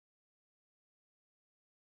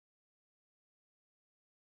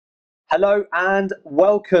Hello and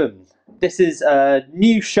welcome. This is a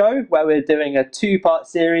new show where we're doing a two-part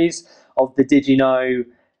series of the Did You Know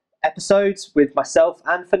episodes with myself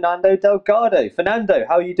and Fernando Delgado. Fernando,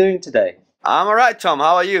 how are you doing today? I'm alright, Tom.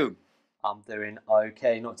 How are you? I'm doing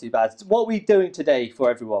okay, not too bad. What are we doing today for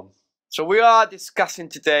everyone? So we are discussing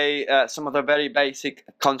today some of the very basic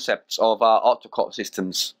concepts of our Optocore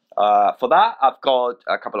systems. For that, I've got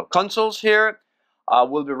a couple of consoles here.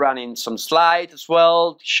 We'll be running some slides as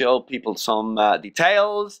well to show people some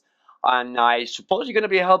details. And I suppose you're going to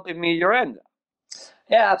be helping me your end.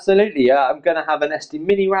 Yeah, absolutely. I'm going to have an SD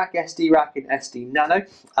mini rack, SD rack, and SD nano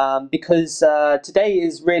because today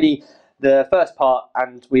is really the first part,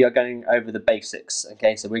 and we are going over the basics.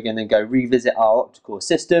 Okay, so we're going to go revisit our Optocore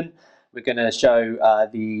system. We're going to show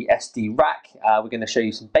the SD rack. We're going to show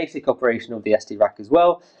you some basic operation of the SD rack as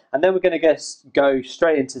well, and then we're going to go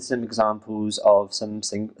straight into some examples of some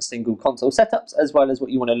single console setups, as well as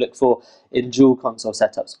what you want to look for in dual console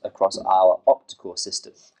setups across our Optocore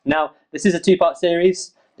system. Now, this is a two-part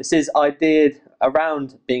series. This is ideated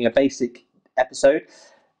around being a basic episode.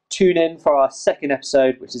 Tune in for our second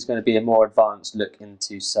episode, which is going to be a more advanced look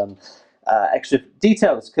into some extra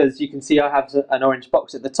details, because you can see I have an orange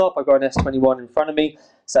box at the top. I've got an S21 in front of me,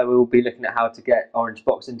 so we'll be looking at how to get orange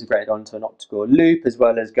box integrated onto an Optocore loop, as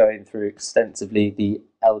well as going through extensively the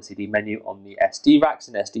LCD menu on the SD racks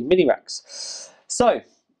and SD mini racks. So,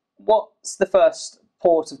 what's the first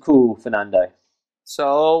port of call, Fernando?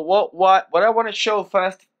 So what I want to show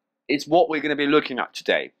first is what we're going to be looking at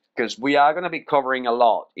today, because we are going to be covering a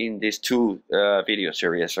lot in these two video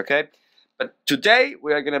series, okay? But today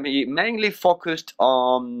we are going to be mainly focused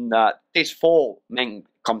on these four main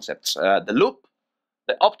concepts: the loop,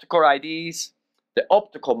 the Optocore IDs, the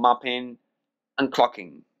Optocore mapping, and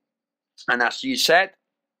clocking. And as you said,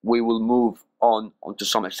 we will move on to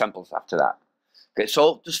some examples after that. Okay,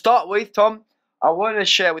 so to start with, Tom, I want to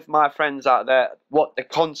share with my friends out there what the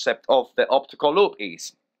concept of the Optocore loop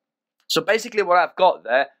is. So basically what I've got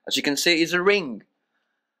there, as you can see, is a ring,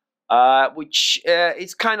 which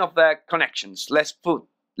is kind of the connections. Let's put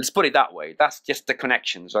it that way. That's just the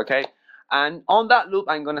connections, okay? And on that loop,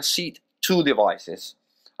 I'm going to seat two devices.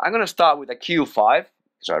 I'm going to start with a Q5,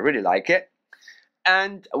 so I really like it,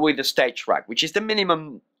 and with the stage rack, which is the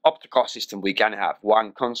minimum Optocore system we can have: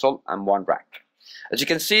 one console and one rack. As you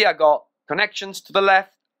can see, I got connections to the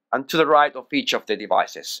left and to the right of each of the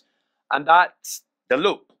devices, and that's the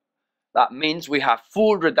loop. That means we have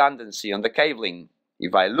full redundancy on the cabling.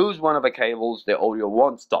 If I lose one of the cables, the audio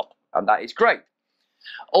won't stop, and that is great.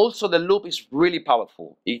 Also, the loop is really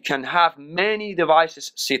powerful. It can have many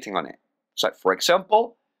devices sitting on it. So, for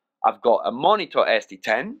example, I've got a monitor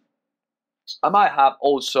SD10. I might have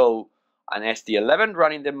also an SD11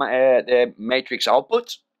 running the matrix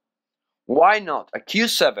output. Why not a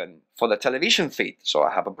Q7 for the television feed? So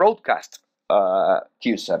I have a broadcast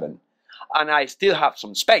Q7. And I still have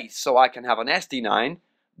some space, so I can have an SD9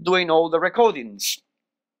 doing all the recordings.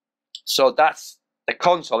 So that's the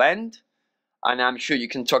console end, and I'm sure you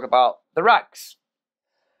can talk about the racks.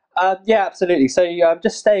 Yeah, absolutely. So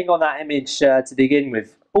just staying on that image to begin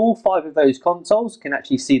with, all five of those consoles can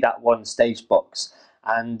actually see that one stage box.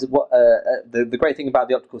 And what the great thing about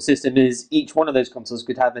the Optocore system is each one of those consoles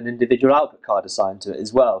could have an individual output card assigned to it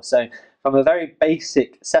as well. So from a very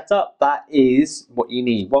basic setup, that is what you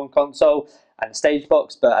need: one console and a stage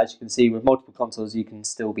box. But as you can see, with multiple consoles, you can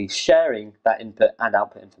still be sharing that input and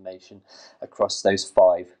output information across those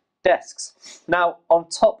five desks. Now, on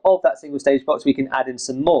top of that single stage box, we can add in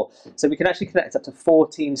some more. So we can actually connect up to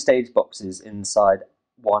 14 stage boxes inside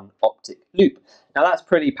one optic loop. Now that's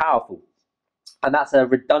pretty powerful. And that's a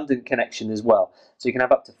redundant connection as well. So you can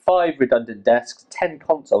have up to 5 redundant desks, 10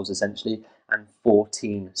 consoles essentially, and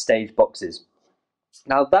 14 stage boxes.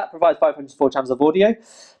 Now that provides 504 channels of audio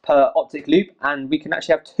per optic loop, and we can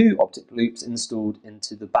actually have 2 optic loops installed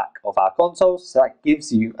into the back of our consoles. So that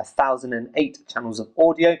gives you 1008 channels of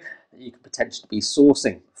audio that you could potentially be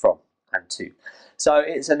sourcing from and to. So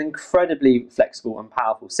it's an incredibly flexible and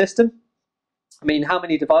powerful system. I mean, how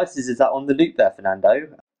many devices is that on the loop there,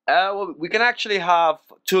 Fernando? Well, we can actually have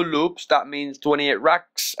 2 loops. That means 28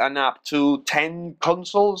 racks and up to 10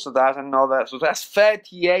 consoles. So that's another. So that's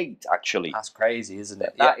 38 actually. That's crazy, isn't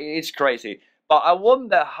it? That is crazy. But I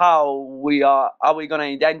wonder how we are we going to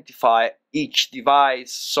identify each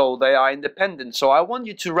device so they are independent. So I want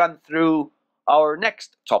you to run through our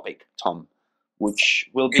next topic, Tom, which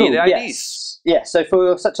will be the IDs. Yes. So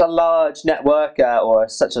for such a large network or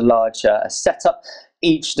such a large setup,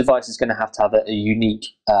 each device is going to have a unique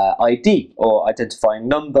ID or identifying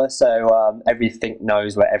number, so everything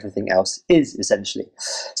knows where everything else is, essentially.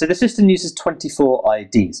 So the system uses 24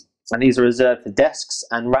 IDs. and these are reserved for desks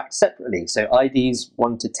and racks separately. So IDs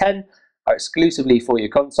 1 to 10 are exclusively for your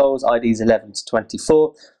consoles, IDs 11 to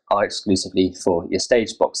 24 are exclusively for your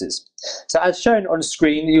stage boxes. So as shown on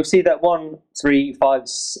screen, you'll see that 1, 3, 5,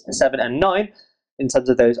 7 and 9, in terms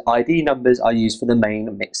of those ID numbers, are used for the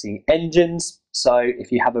main mixing engines. So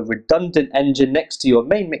if you have a redundant engine next to your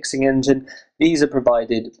main mixing engine, these are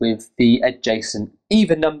provided with the adjacent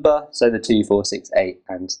even number, so the 2, 4, 6, 8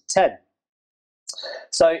 and 10.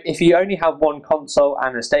 So if you only have one console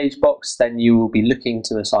and a stage box, then you will be looking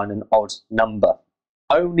to assign an odd number.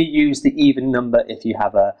 Only use the even number if you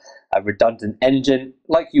have a redundant engine,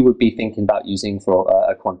 like you would be thinking about using for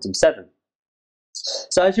a Quantum 7.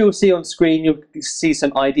 So as you'll see on screen, you'll see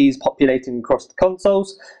some IDs populating across the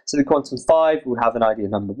consoles. So the Quantum 5 will have an ID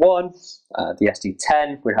of number 1, the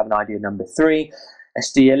SD10 would have an ID of number 3,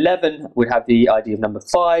 SD11 would have the ID of number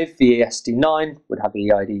 5, the SD9 would have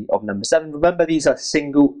the ID of number 7. Remember, these are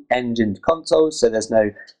single-engined consoles, so there's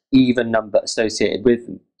no even number associated with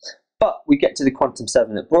them. But we get to the Quantum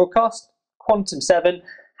 7 at broadcast. Quantum 7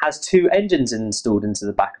 has 2 engines installed into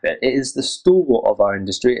the back of it. It is the stalwart of our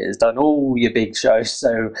industry. It has done all your big shows,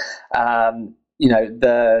 so you know,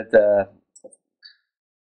 the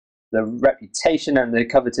reputation and the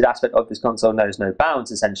coveted aspect of this console knows no bounds,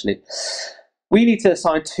 essentially. We need to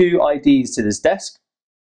assign 2 IDs to this desk,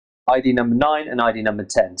 ID number 9 and ID number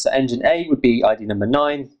 10. So engine A would be ID number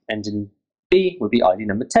 9, engine B would be ID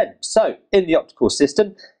number 10. So in the optical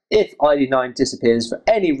system, if ID 9 disappears for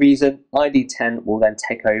any reason, ID 10 will then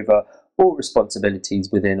take over all responsibilities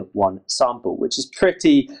within one sample, which is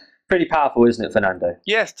pretty powerful, isn't it, Fernando?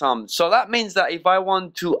 Yes, Tom. So that means that if I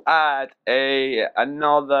want to add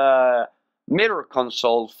another mirror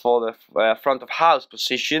console for the front of house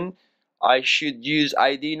position, I should use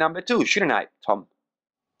ID number 2, shouldn't I, Tom?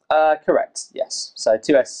 Correct, yes. So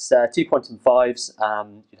two Quantum 5s,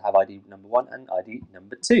 you'd have ID number 1 and ID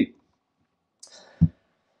number 2.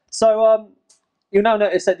 So you'll now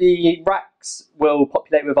notice that the racks will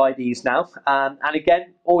populate with IDs now, and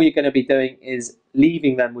again, all you're going to be doing is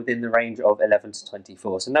leaving them within the range of 11 to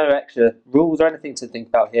 24. So no extra rules or anything to think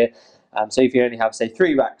about here. So if you only have, say,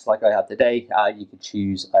 3 racks like I have today, you could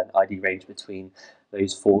choose an ID range between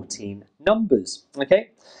those 14 numbers.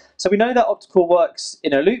 Okay, so we know that optical works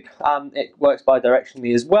in a loop. It works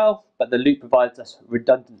bidirectionally as well, but the loop provides us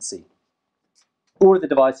redundancy. All of the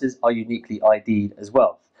devices are uniquely ID'd as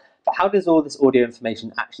well. But how does all this audio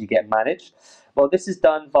information actually get managed? Well, this is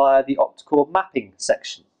done via the optical mapping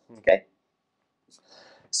section. Okay,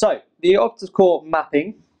 so the optical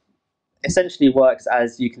mapping essentially works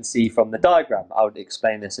as you can see from the diagram. I would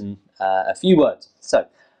explain this in a few words. So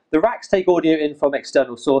the racks take audio in from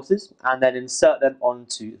external sources and then insert them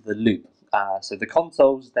onto the loop. So the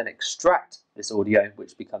consoles then extract this audio,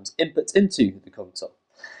 which becomes inputs into the console.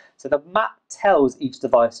 So the map tells each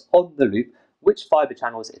device on the loop which fiber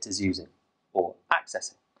channels it is using or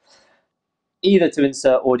accessing, either to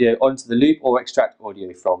insert audio onto the loop or extract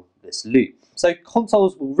audio from this loop. So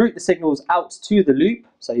consoles will route the signals out to the loop,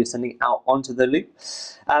 so you're sending out onto the loop,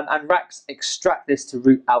 and racks extract this to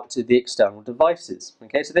route out to the external devices.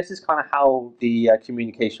 Okay, so this is kind of how the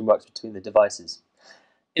communication works between the devices.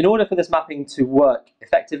 In order for this mapping to work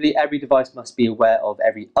effectively, every device must be aware of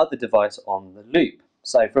every other device on the loop.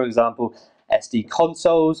 So for example, SD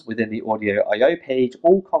consoles within the audio I/O page,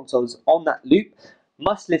 all consoles on that loop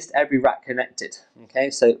must list every rack connected. Okay,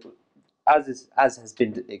 so as has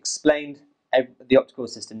been explained, the optical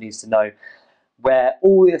system needs to know where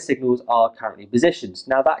all the signals are currently positioned.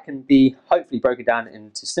 Now that can be hopefully broken down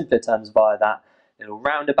into simpler terms via that little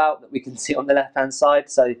roundabout that we can see on the left hand side.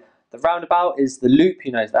 So the roundabout is the loop,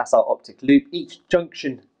 you know, that's our optic loop. Each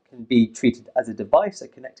junction can be treated as a device, a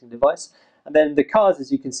connecting device. And then the cars,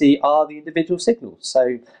 as you can see, are the individual signals.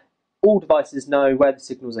 So all devices know where the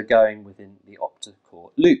signals are going within the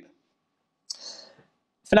optical loop.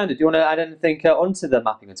 Fernando, do you want to add anything onto the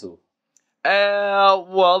mapping at all?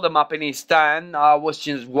 Well, the mapping is done. I was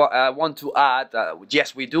just want to add,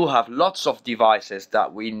 yes, we do have lots of devices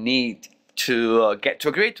that we need to get to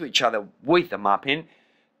agree to each other with the mapping.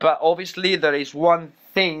 But obviously there is one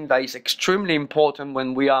thing that is extremely important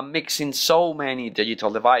when we are mixing so many digital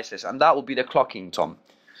devices, and that will be the clocking, Tom.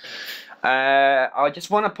 I just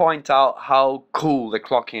want to point out how cool the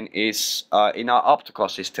clocking is in our optical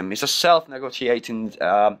system. It's a self-negotiating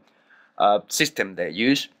system they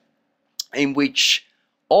use, in which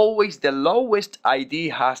always the lowest ID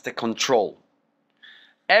has the control.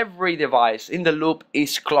 Every device in the loop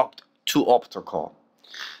is clocked to Optocore.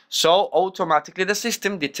 So automatically the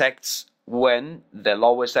system detects when the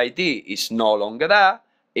lowest ID is no longer there,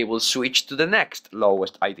 it will switch to the next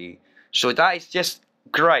lowest ID. So that is just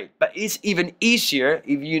great. But it's even easier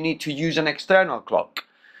if you need to use an external clock,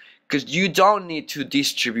 because you don't need to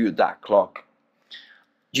distribute that clock.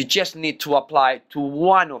 You just need to apply it to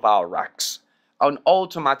one of our racks, and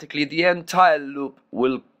automatically the entire loop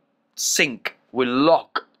will sync, will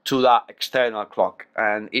lock to that external clock.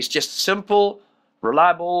 And it's just simple,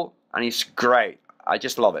 reliable, and it's great. I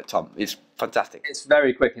just love it, Tom. It's fantastic. It's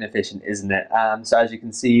very quick and efficient, isn't it? So as you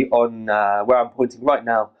can see on where I'm pointing right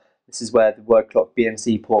now, this is where the word clock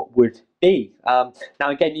BNC port would be. Now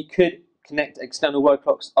again, you could connect external word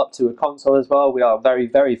clocks up to a console as well. We are very,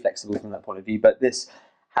 very flexible from that point of view, but this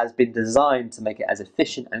has been designed to make it as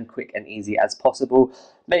efficient and quick and easy as possible.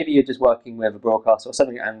 Maybe you're just working with a broadcaster or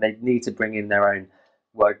something and they need to bring in their own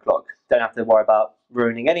word clock. Don't have to worry about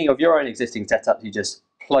ruining any of your own existing setups. You just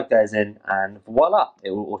plug those in and voila,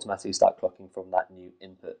 it will automatically start clocking from that new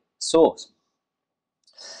input source.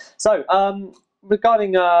 So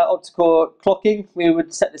regarding Optocore clocking, we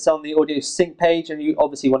would set this on the audio sync page, and you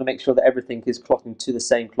obviously want to make sure that everything is clocking to the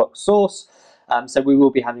same clock source. So we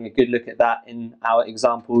will be having a good look at that in our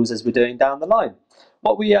examples as we're doing down the line.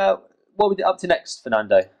 What we up to next,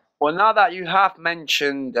 Fernando? Well, now that you have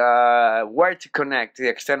mentioned where to connect the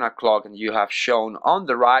external clock and you have shown on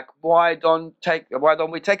the rack, why don't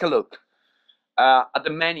we take a look at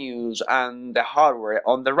the menus and the hardware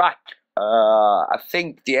on the rack? I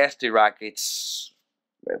think the SD rack, it's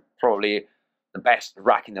probably the best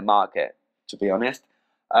rack in the market, to be honest.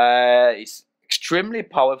 It's extremely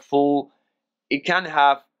powerful. It can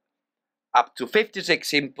have up to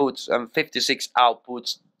 56 inputs and 56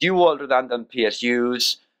 outputs, dual redundant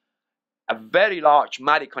PSUs, a very large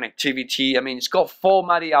MADI connectivity. I mean, it's got 4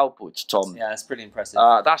 MADI outputs, Tom. Yeah, that's pretty impressive.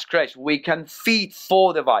 That's great. We can feed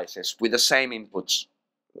 4 devices with the same inputs.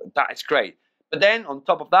 That is great. But then on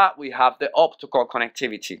top of that, we have the Optocore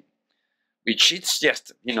connectivity, which it's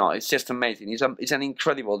just, it's just amazing. It's an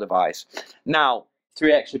incredible device. Now,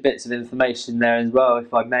 3 extra bits of information there as well,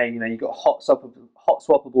 if I may. You've got hot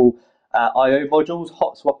swappable I/O modules,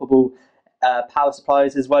 hot swappable power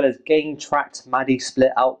supplies, as well as gain tracked MADI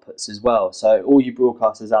split outputs as well. So all you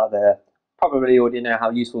broadcasters out there probably already know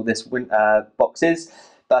how useful this box is,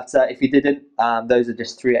 but if you didn't, those are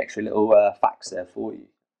just 3 extra little facts there for you.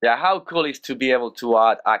 Yeah, how cool is to be able to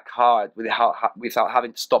add a card without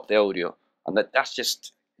having to stop the audio, and that's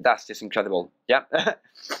just incredible. Yeah.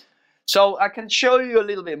 So I can show you a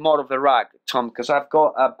little bit more of the rack, Tom, because I've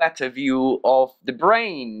got a better view of the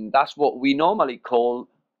brain. That's what we normally call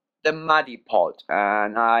the MADI pod,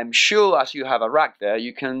 and I'm sure as you have a rack there,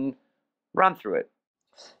 you can run through it.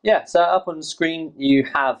 Yeah, so up on the screen you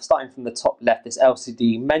have, starting from the top left, this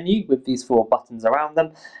LCD menu with these 4 buttons around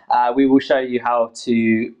them. We will show you how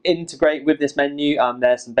to integrate with this menu.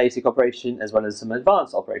 There's some basic operation as well as some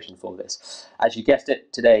advanced operation for this. As you guessed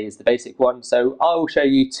it, today is the basic one, so I will show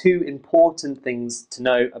you 2 important things to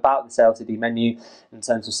know about this LCD menu in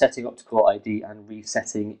terms of setting Optocore ID and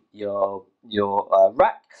resetting your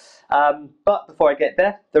rack. But before I get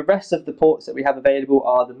there, the rest of the ports that we have available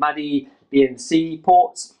are the MADI BNC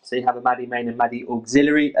ports, so you have a MADI main and MADI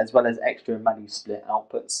auxiliary, as well as extra MADI split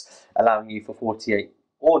outputs, allowing you for 48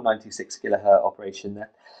 or 96 kHz operation there.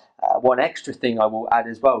 One extra thing I will add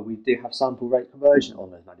as well, we do have sample rate conversion on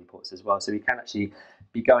those MADI ports as well, so we can actually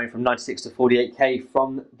be going from 96 to 48K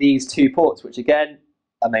from these 2 ports, which again,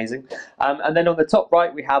 amazing. And then on the top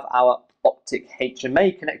right, we have our optic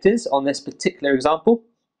HMA connectors on this particular example.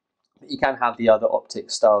 You can have the other optic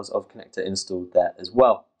styles of connector installed there as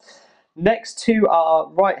well. Next to our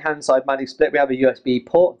right hand side MADI split, we have a USB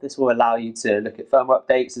port. This will allow you to look at firmware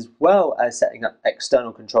updates as well as setting up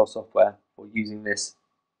external control software for using this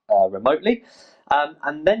remotely.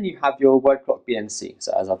 And then you have your word clock BNC.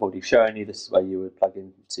 So as I've already shown you, this is where you would plug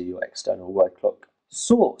into your external word clock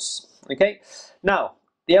source. Okay, now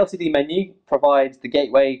the LCD menu provides the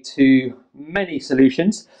gateway to many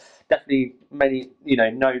solutions. Definitely many,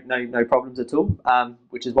 no problems at all,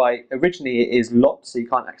 which is why originally it is locked, so you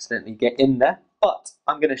can't accidentally get in there. But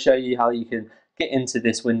I'm going to show you how you can get into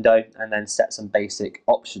this window and then set some basic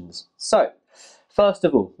options. So first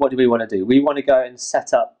of all, what do we want to do? We want to go and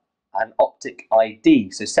set up an optic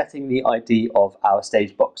ID, so setting the ID of our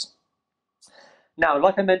stage box. Now,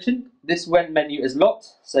 like I mentioned, this menu is locked,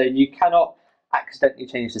 so you cannot accidentally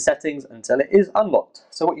change the settings until it is unlocked.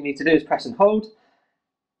 So what you need to do is press and hold,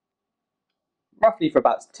 roughly for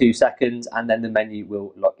about 2 seconds, and then the menu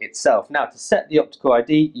will lock itself. Now, to set the Optocore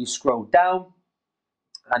ID, you scroll down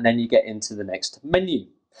and then you get into the next menu.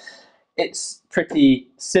 It's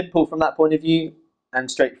pretty simple from that point of view and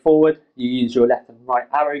straightforward. You use your left and right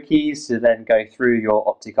arrow keys to then go through your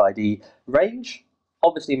optic ID range.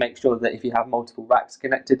 Obviously make sure that if you have multiple racks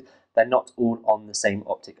connected, they're not all on the same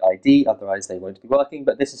optic ID, otherwise they won't be working,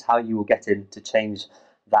 but this is how you will get in to change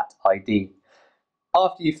that ID.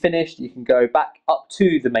 After you've finished, you can go back up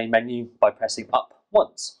to the main menu by pressing up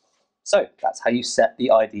once. So that's how you set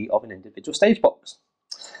the ID of an individual stage box.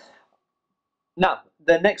 Now,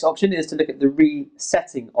 the next option is to look at the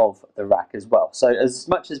resetting of the rack as well. So as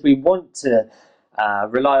much as we want to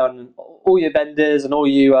rely on all your vendors and all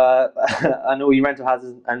you and all your rental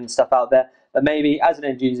houses and stuff out there, but maybe as an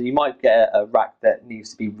end user you might get a rack that needs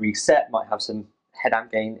to be reset, might have some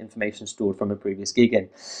head-amp gain information stored from a previous gig in.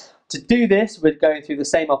 To do this, we're going through the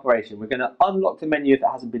same operation. We're going to unlock the menu if it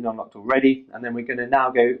hasn't been unlocked already, and then we're going to now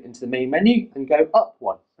go into the main menu and go up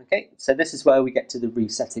one. Okay, so this is where we get to the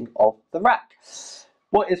resetting of the rack.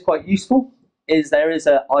 What is quite useful is there is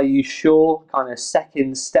a "are you sure" kind of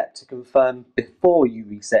second step to confirm before you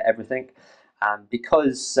reset everything,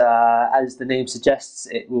 because as the name suggests,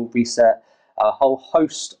 it will reset a whole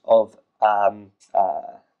host of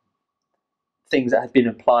things that have been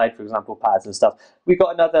applied, for example, pads and stuff. We've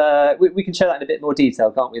got another, we can show that in a bit more detail,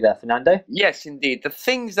 can't we there, Fernando? Yes, indeed. The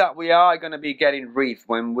things that we are going to be getting rid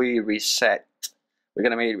when we reset, we're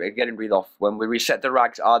going to be getting rid of when we reset the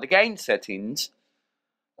racks are the gain settings,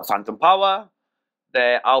 the phantom power,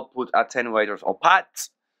 the output attenuators or pads,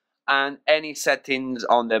 and any settings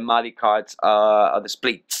on the MADI cards, the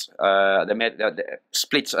splits, the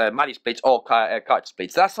splits, MADI splits or card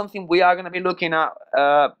splits. That's something we are going to be looking at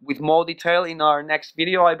with more detail in our next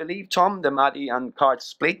video, I believe, Tom, the MADI and card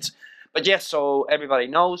splits. But yes, so everybody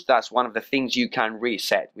knows that's one of the things you can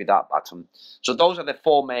reset with that button. So those are the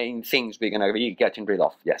four main things we're going to be getting rid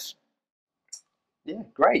of, yes. Yeah,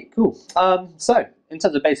 great, cool. So, in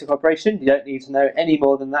terms of basic operation, you don't need to know any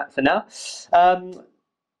more than that for now.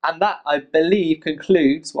 And that, I believe,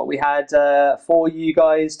 concludes what we had for you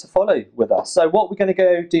guys to follow with us. So what we're going to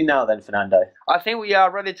go do now then, Fernando? I think we are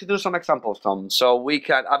ready to do some examples, Tom. So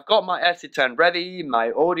I've got my SD10 ready, my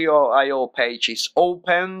audio I/O page is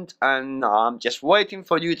opened, and I'm just waiting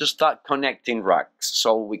for you to start connecting racks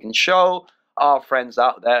so we can show our friends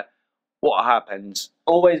out there what happens.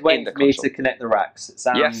 Always waiting for me to connect the racks. It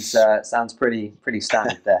sounds, yes. Sounds pretty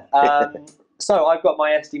standard there. So I've got my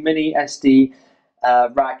SD Mini, SD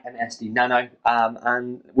rack and SD Nano,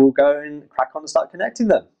 and we'll go and crack on and start connecting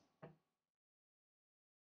them.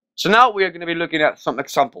 So now we are going to be looking at some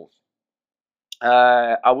examples.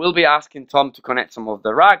 I will be asking Tom to connect some of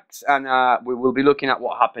the racks, and we will be looking at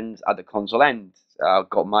what happens at the console end.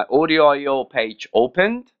 I've got my audio I/O page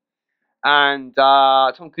opened, and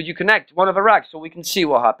Tom, could you connect one of the racks so we can see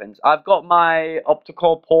what happens? I've got my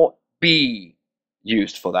Optocore port B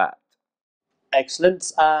used for that. Excellent.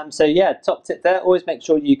 So yeah, top tip there, always make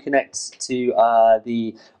sure you connect to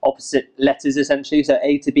the opposite letters essentially, so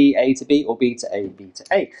A to B, or B to A, B to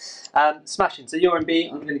A. Smashing, so you're in B,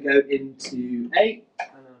 I'm going to go into A,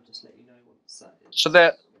 and I'll just let you know once that is. So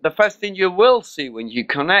the first thing you will see when you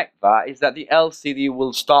connect that is that the LCD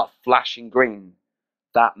will start flashing green.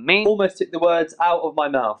 That means... Almost took the words out of my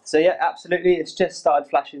mouth. So yeah, absolutely, it's just started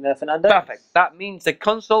flashing there, Fernando. Perfect. That means the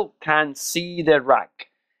console can see the rack.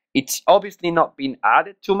 It's obviously not been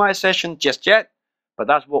added to my session just yet, but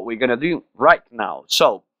that's what we're going to do right now.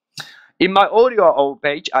 So, in my audio I/O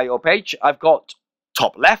page, I've got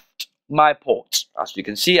top left, my ports. As you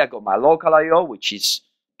can see, I got my local I/O, which is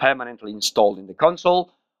permanently installed in the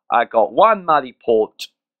console. I got one MADI port.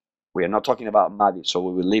 We are not talking about MADI, so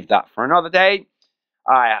we will leave that for another day.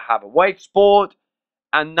 I have a Waves port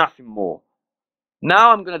and nothing more.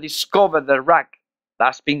 Now I'm going to discover the rack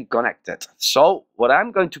that's been connected. So what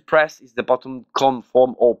I'm going to press is the button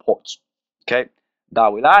conform all ports. Okay, that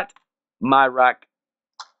will add my rack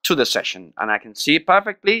to the session, and I can see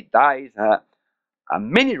perfectly that is a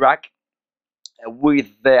mini rack with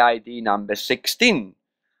the ID number 16.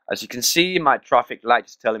 As you can see, my traffic light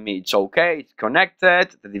is telling me it's okay, it's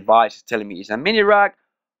connected. The device is telling me it's a mini rack.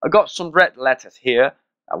 I got some red letters here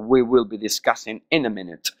that we will be discussing in a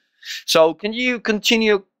minute. So can you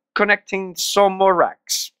continue connecting some more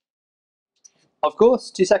racks? Of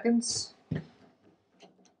course, 2 seconds.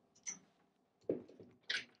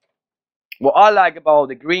 What I like about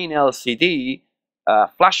the green LCD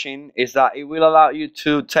flashing is that it will allow you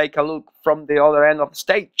to take a look from the other end of the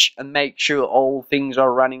stage and make sure all things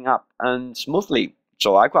are running up and smoothly.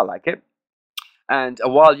 So I quite like it. And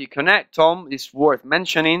while you connect, Tom, it's worth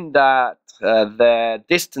mentioning that the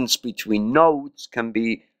distance between nodes can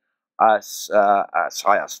be as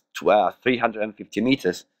high as 350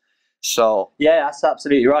 meters. So yeah, that's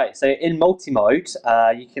absolutely right. So in multi-mode,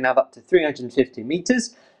 you can have up to 350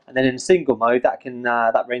 meters. And then in single mode,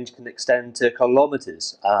 that range can extend to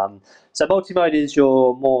kilometers. So multi-mode is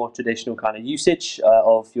your more traditional kind of usage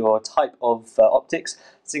of your type of optics.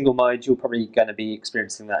 Single mode, you're probably going to be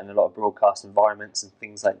experiencing that in a lot of broadcast environments and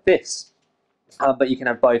things like this. But you can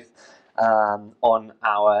have both on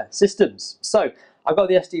our systems. So I've got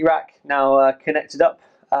the SD rack now connected up,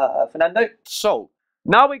 Fernando. So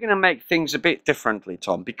now we're going to make things a bit differently,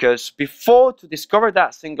 Tom, because before, to discover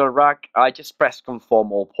that single rack, I just pressed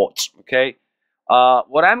conform all ports, okay?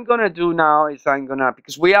 What I'm going to do now is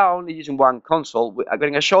because we are only using one console, I'm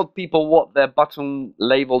going to show people what the button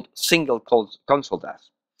labeled single console does.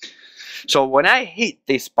 So when I hit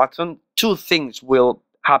this button, two things will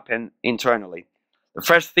happen internally. The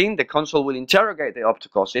first thing, the console will interrogate the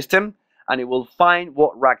optical system, and it will find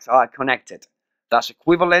what racks are connected. That's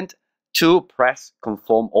equivalent to press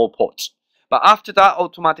conform all ports. But after that,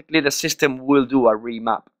 automatically the system will do a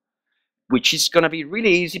remap, which is going to be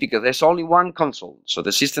really easy because there's only one console. So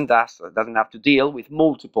the system doesn't have to deal with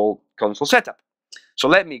multiple console setup. So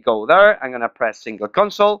let me go there. I'm going to press single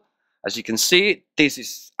console. As you can see, this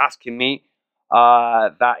is asking me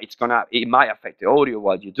that it might affect the audio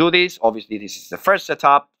while you do this. Obviously, this is the first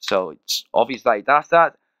setup, so it's obvious that it does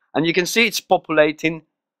that. And you can see it's populating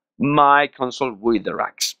my console with the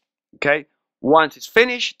racks. Okay, once it's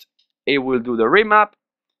finished, it will do the remap,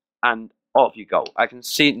 and off you go. I can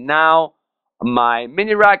see now my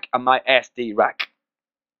mini rack and my SD rack.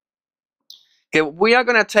 Okay, we are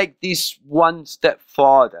going to take this one step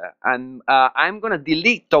further, and I'm going to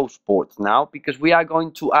delete those ports now because we are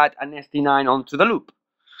going to add an SD9 onto the loop.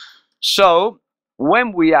 So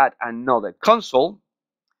when we add another console,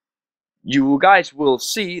 you guys will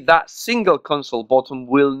see that single console button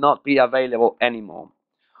will not be available anymore.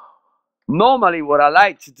 Normally what I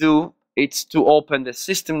like to do is to open the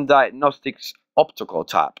System Diagnostics Optocore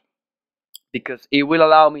tab, because it will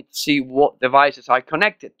allow me to see what devices are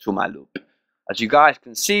connected to my loop. As you guys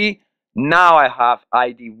can see, now I have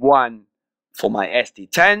ID1 for my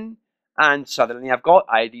SD10, and suddenly I've got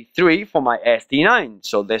ID3 for my SD9.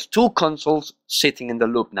 So there's two consoles sitting in the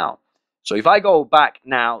loop now. So if I go back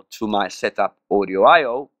now to my setup audio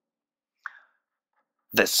I/O,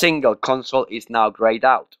 the single console is now grayed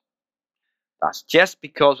out. That's just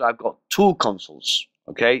because I've got two consoles.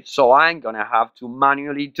 Okay, so I'm gonna have to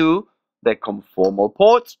manually do the conformal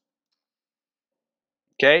ports.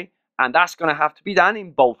 Okay, and that's gonna have to be done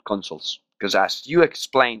in both consoles, because as you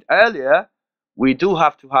explained earlier, we do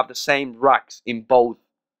have to have the same racks in both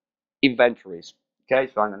inventories.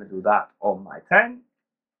 Okay, so I'm gonna do that on my 10,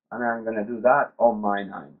 and I'm gonna do that on my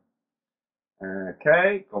 9.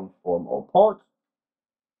 Okay, conform all ports.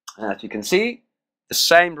 And as you can see, the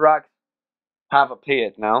same racks have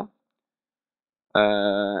appeared now.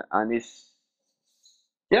 And it's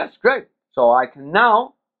great. So I can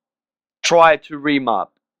now try to remap.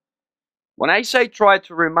 When I say try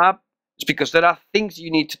to remap, it's because there are things you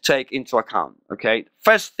need to take into account. Okay,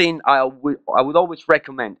 first thing I would always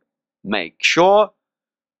recommend: make sure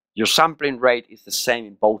your sampling rate is the same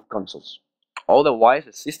in both consoles. Otherwise,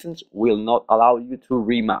 the systems will not allow you to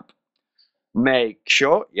remap. Make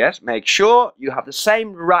sure you have the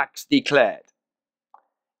same racks declared.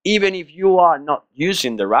 Even if you are not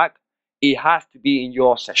using the rack, it has to be in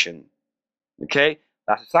your session. Okay,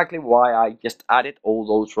 that's exactly why I just added all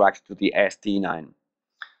those racks to the SD9.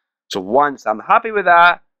 So once I'm happy with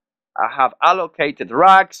that, I have allocated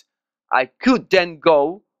racks. I could then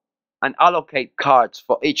go and allocate cards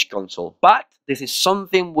for each console, but this is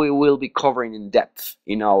something we will be covering in depth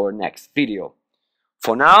in our next video.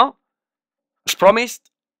 For now, as promised,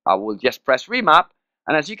 I will just press remap,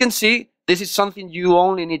 and as you can see, this is something you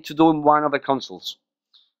only need to do in one of the consoles,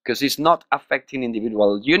 because it's not affecting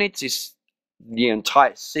individual units, it's the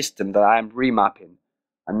entire system that I'm remapping.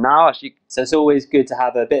 And now, so it's always good to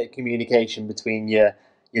have a bit of communication between your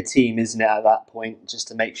team, isn't it, at that point, just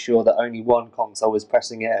to make sure that only one console is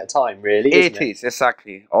pressing it at a time, really, isn't it? It is,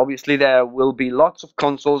 exactly. Obviously, there will be lots of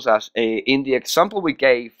consoles, as in the example we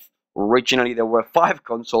gave, originally there were 5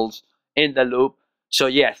 consoles in the loop. So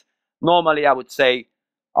yes, normally I would say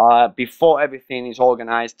before everything is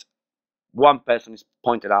organized, one person is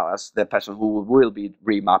pointed out as the person who will be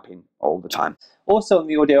remapping all the time. Also on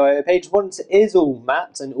the audio I/O page, once it is all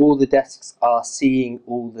mapped and all the desks are seeing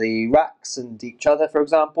all the racks and each other, for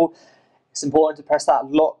example, it's important to press that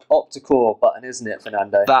lock Optocore button, isn't it,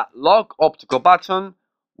 Fernando? That lock Optocore button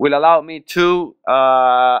will allow me to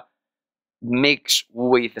mix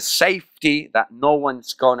with the safety that no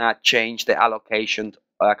one's gonna change the allocations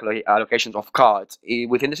of cards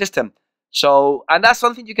within the system. So, and that's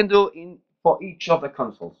something you can do for each of the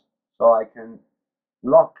consoles. So I can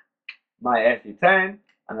lock my SD10,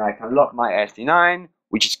 and I can lock my SD9,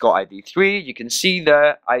 which has got ID 3. You can see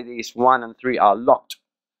the IDs 1 and 3 are locked.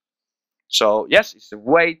 So yes, it's a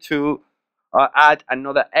way to add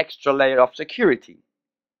another extra layer of security.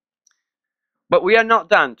 But we are not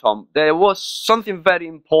done, Tom. There was something very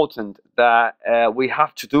important that we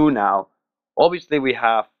have to do now. Obviously, we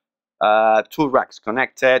have 2 racks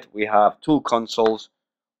connected. We have 2 consoles.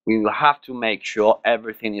 We will have to make sure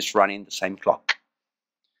everything is running the same clock.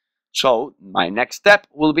 So my next step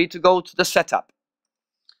will be to go to the setup.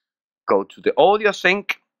 Go to the audio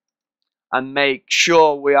sync and make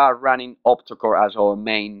sure we are running Optocore as our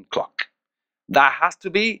main clock. That has to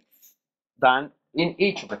be done in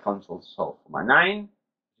each of the consoles. So for my 9,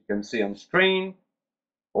 you can see on screen,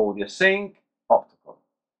 audio sync, Optocore.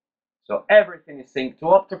 So everything is synced to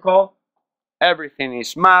Optocore, everything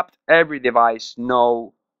is mapped, every device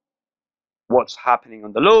knows what's happening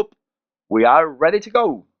on the loop. We are ready to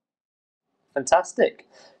go. Fantastic.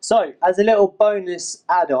 So as a little bonus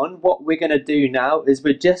add-on, what we're going to do now is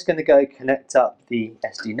we're just going to go connect up the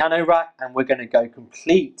SD Nano rack, and we're going to go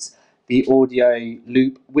complete the audio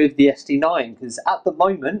loop with the SD9, because at the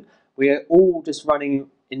moment we're all just running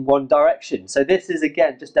in one direction. So this is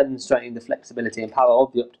again just demonstrating the flexibility and power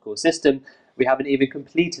of the Optocore system. We haven't even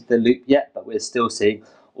completed the loop yet, but we're still seeing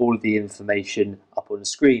all of the information up on the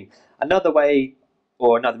screen. Another way,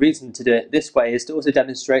 or another reason to do it this way, is to also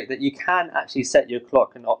demonstrate that you can actually set your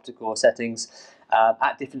clock and Optocore settings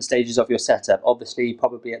at different stages of your setup. Obviously,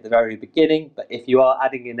 probably at the very beginning, but if you are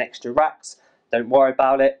adding in extra racks, don't worry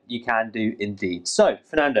about it, you can do indeed. So,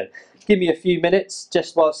 Fernando, give me a few minutes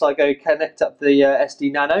just whilst I go connect up the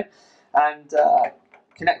SD Nano and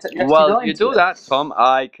connect up the SD9. While you do that, Tom,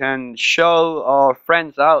 I can show our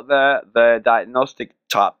friends out there the diagnostic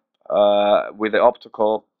tab with the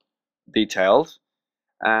Optocore details.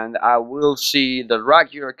 And I will see the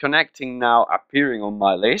rack you're connecting now appearing on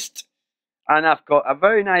my list. And I've got a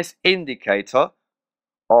very nice indicator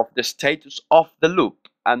of the status of the loop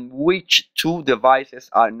and which 2 devices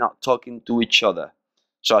are not talking to each other.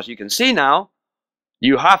 So as you can see now,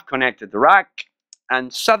 you have connected the rack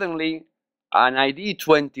and suddenly an ID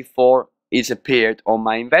 24 is appeared on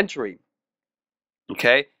my inventory.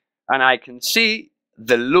 Okay, and I can see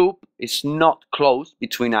the loop is not closed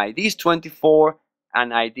between IDs 24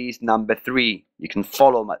 and IDs number 3. You can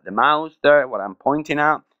follow the mouse there, what I'm pointing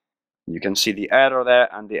out. You can see the error there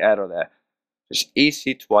and the error there. It's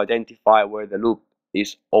easy to identify where the loop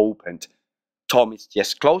is opened. Tom has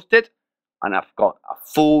just closed it, and I've got a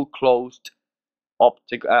full closed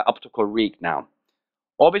Optocore rig now.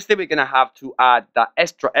 Obviously, we're going to have to add that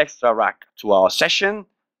extra rack to our session.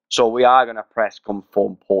 So we are going to press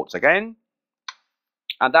conform ports again.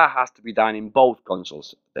 And that has to be done in both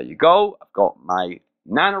consoles. There you go. I've got my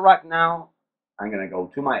Nano rack now. I'm going to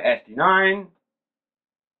go to my SD9.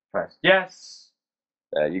 Press yes.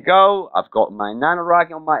 There you go. I've got my Nano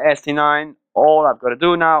rack on my SD9. All I've got to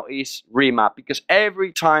do now is remap, because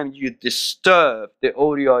every time you disturb the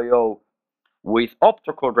audio with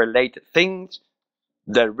Optocore related things,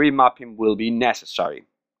 the remapping will be necessary.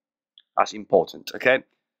 That's important, okay?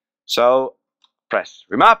 So press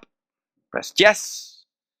remap, press yes,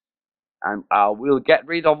 and I will get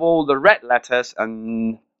rid of all the red letters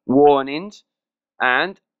and warnings,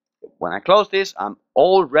 and when I close this, I'm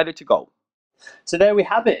all ready to go. So there we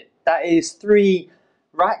have it. That is 3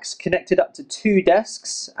 racks connected up to 2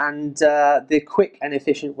 desks, and the quick and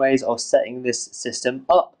efficient ways of setting this system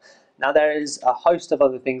up. Now there is a host of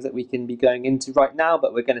other things that we can be going into right now,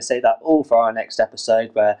 but we're going to save that all for our next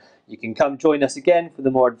episode, where you can come join us again for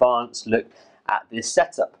the more advanced look at this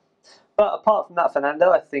setup. But apart from that,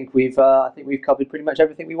 Fernando, I think we've covered pretty much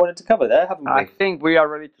everything we wanted to cover there, haven't we? I think we are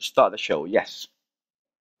ready to start the show, yes.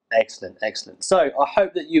 Excellent, excellent. So I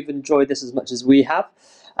hope that you've enjoyed this as much as we have.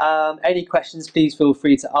 Any questions, please feel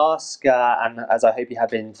free to ask, and as I hope you have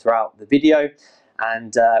been throughout the video.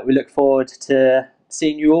 And we look forward to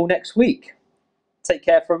seeing you all next week. Take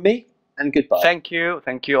care from me, and goodbye. Thank you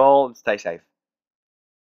all, and stay safe.